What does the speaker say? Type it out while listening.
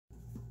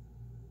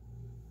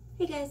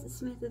Hey guys, it's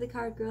Samantha the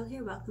Card Girl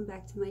here. Welcome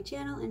back to my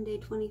channel and day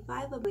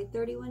 25 of my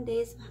 31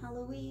 days of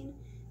Halloween.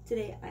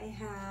 Today I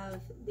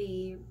have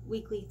the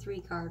weekly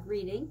 3-card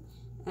reading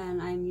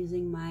and I'm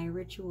using my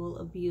Ritual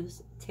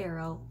Abuse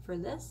Tarot for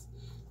this.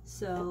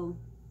 So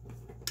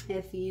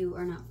if you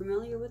are not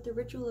familiar with the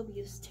Ritual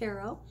Abuse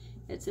Tarot,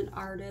 it's an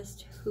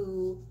artist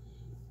who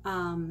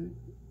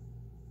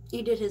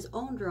he did his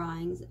own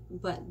drawings,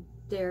 but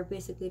they're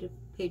basically to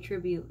pay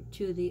tribute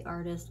to the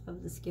artist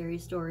of the Scary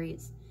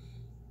Stories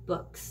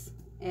books.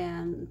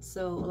 And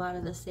so a lot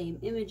of the same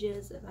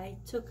images, if I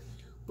took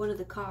one of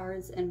the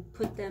cards and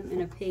put them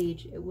in a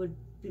page, it would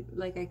be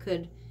like I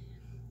could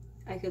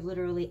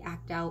literally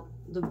act out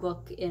the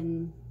book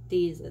in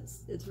these.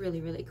 It's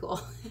really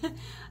cool.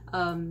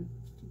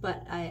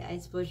 But I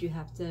suppose you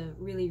have to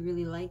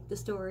really like the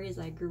stories.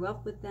 I grew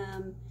up with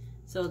them,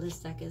 so this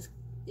deck is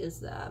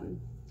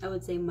I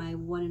would say my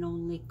one and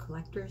only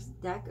collector's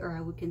deck, or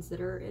I would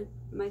consider it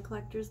my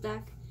collector's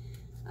deck.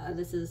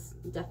 This is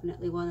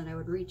definitely one that I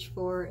would reach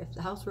for. If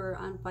the house were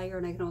on fire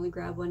and I could only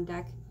grab one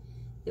deck,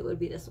 it would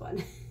be this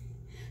one.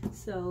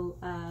 So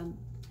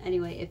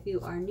anyway, if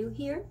you are new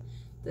here,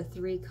 the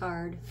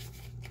 3-card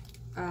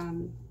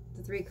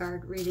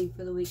reading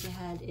for the week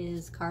ahead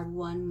is card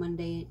 1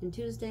 Monday and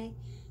Tuesday,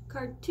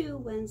 card 2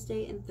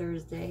 Wednesday and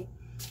Thursday,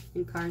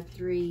 and card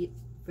 3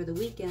 for the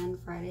weekend,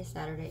 Friday,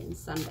 Saturday, and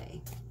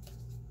Sunday.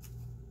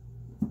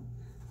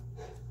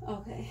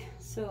 Okay,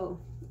 so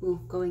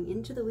going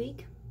into the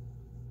week,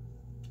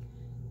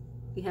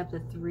 we have the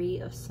 3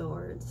 of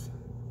Swords.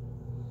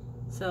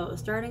 So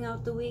starting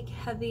out the week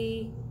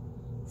heavy,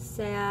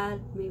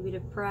 sad, maybe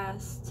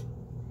depressed.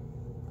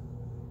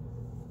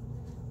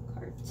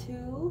 Card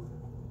 2.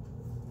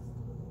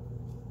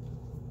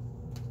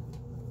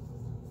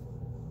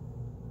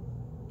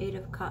 Eight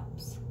of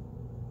Cups.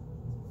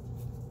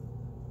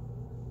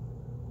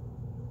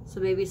 So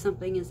maybe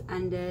something is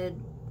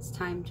ended. It's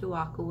time to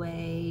walk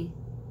away.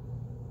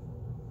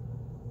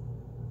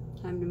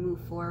 Time to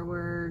move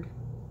forward.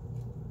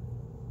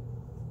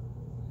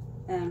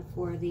 And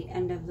for the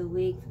end of the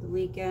week, for the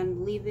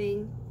weekend,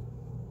 leaving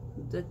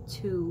the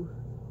 2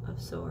 of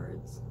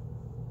Swords.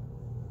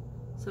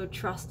 So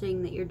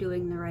trusting that you're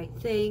doing the right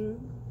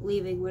thing,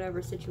 leaving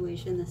whatever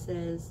situation this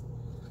is.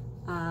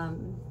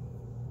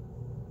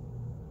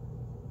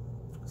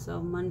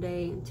 So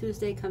Monday and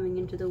Tuesday coming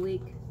into the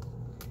week,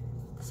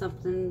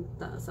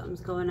 something's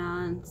going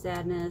on,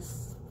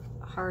 sadness,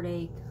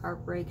 heartache,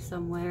 heartbreak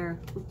somewhere.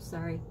 Oops,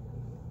 sorry.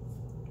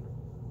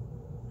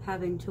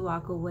 Having to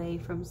walk away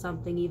from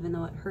something even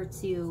though it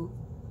hurts you,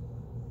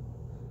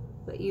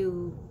 but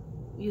you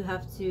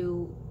have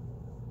to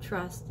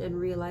trust and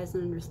realize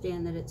and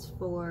understand that it's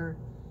for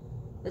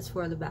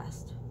the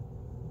best.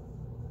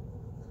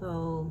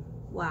 So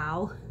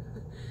wow.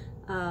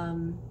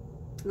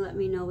 Let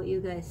me know what you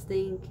guys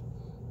think.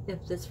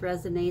 If this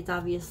resonates,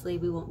 obviously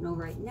we won't know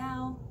right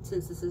now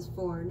since this is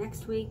for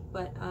next week,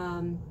 but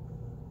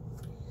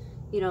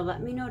you know,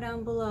 let me know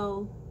down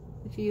below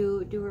if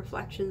you do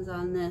reflections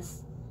on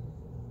this.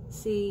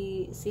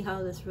 See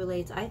how this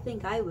relates. I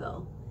think I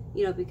will,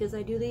 you know, because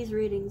I do these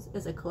readings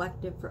as a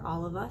collective for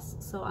all of us,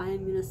 so I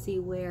am going to see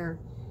where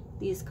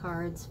these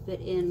cards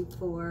fit in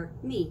for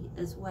me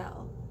as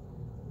well.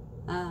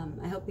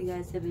 I hope you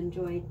guys have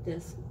enjoyed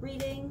this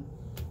reading.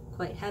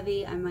 Quite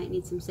heavy. I might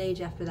need some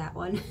sage after that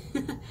one.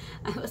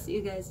 I will see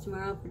you guys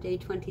tomorrow for day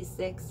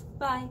 26.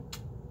 Bye!